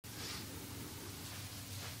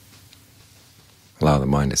Allow the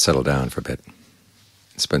mind to settle down for a bit.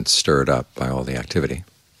 It's been stirred up by all the activity.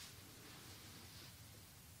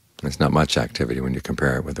 There's not much activity when you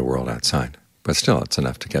compare it with the world outside, but still it's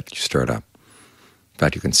enough to get you stirred up. In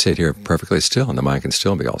fact, you can sit here perfectly still and the mind can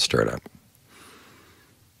still be all stirred up.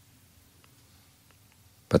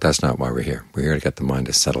 But that's not why we're here. We're here to get the mind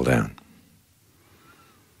to settle down.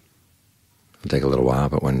 It'll take a little while,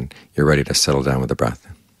 but when you're ready to settle down with the breath,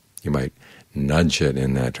 you might nudge it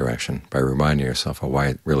in that direction by reminding yourself of why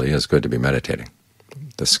it really is good to be meditating,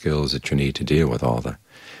 the skills that you need to deal with all the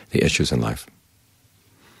issues in life,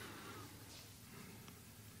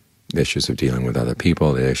 the issues of dealing with other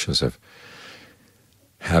people, the issues of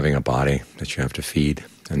having a body that you have to feed,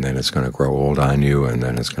 and then it's going to grow old on you, and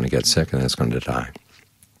then it's going to get sick, and then it's going to die,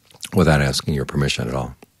 without asking your permission at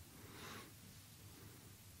all.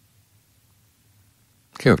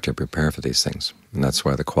 You have to prepare for these things, and that's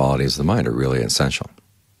why the qualities of the mind are really essential.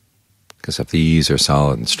 Because if these are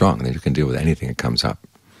solid and strong, then you can deal with anything that comes up.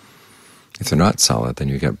 If they're not solid, then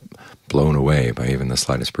you get blown away by even the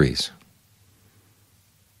slightest breeze.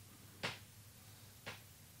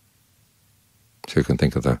 So you can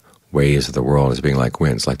think of the ways of the world as being like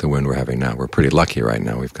winds, like the wind we're having now. We're pretty lucky right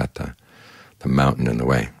now. We've got the mountain in the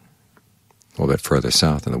way. A little bit further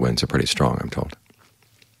south, and the winds are pretty strong, I'm told.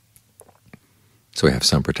 So we have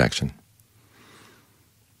some protection.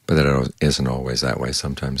 But that isn't always that way.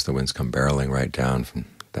 Sometimes the winds come barreling right down from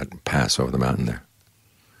that pass over the mountain there.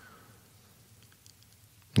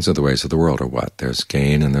 And so the ways of the world are what? There's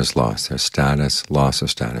gain and there's loss. There's status, loss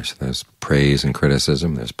of status. There's praise and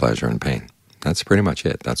criticism. There's pleasure and pain. That's pretty much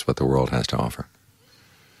it. That's what the world has to offer.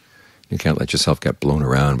 You can't let yourself get blown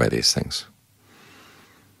around by these things.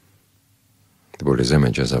 The Buddha's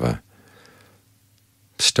image is of a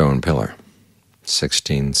stone pillar,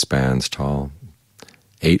 16 spans tall,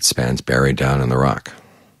 8 spans buried down in the rock,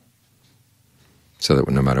 so that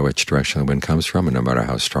no matter which direction the wind comes from, and no matter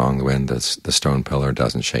how strong the wind, the stone pillar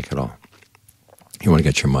doesn't shake at all. You want to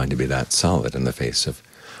get your mind to be that solid in the face of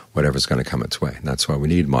whatever's going to come its way. And that's why we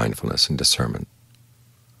need mindfulness and discernment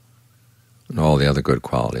and all the other good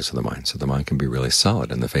qualities of the mind, so the mind can be really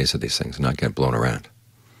solid in the face of these things and not get blown around.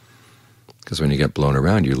 Because when you get blown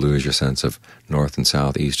around, you lose your sense of north and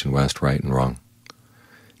south, east and west, right and wrong.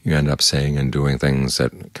 You end up saying and doing things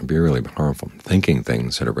that can be really harmful, thinking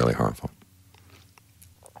things that are really harmful.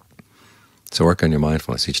 So work on your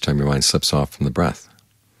mindfulness. Each time your mind slips off from the breath,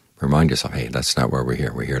 remind yourself, hey, that's not where we're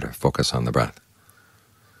here. We're here to focus on the breath.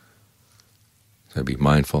 So be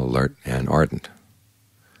mindful, alert, and ardent.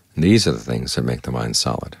 And these are the things that make the mind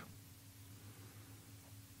solid,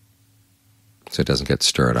 so it doesn't get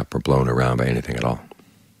stirred up or blown around by anything at all.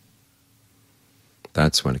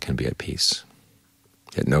 That's when it can be at peace.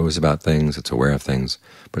 It knows about things, it's aware of things,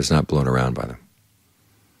 but it's not blown around by them.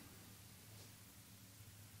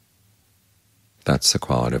 That's the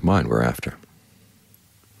quality of mind we're after.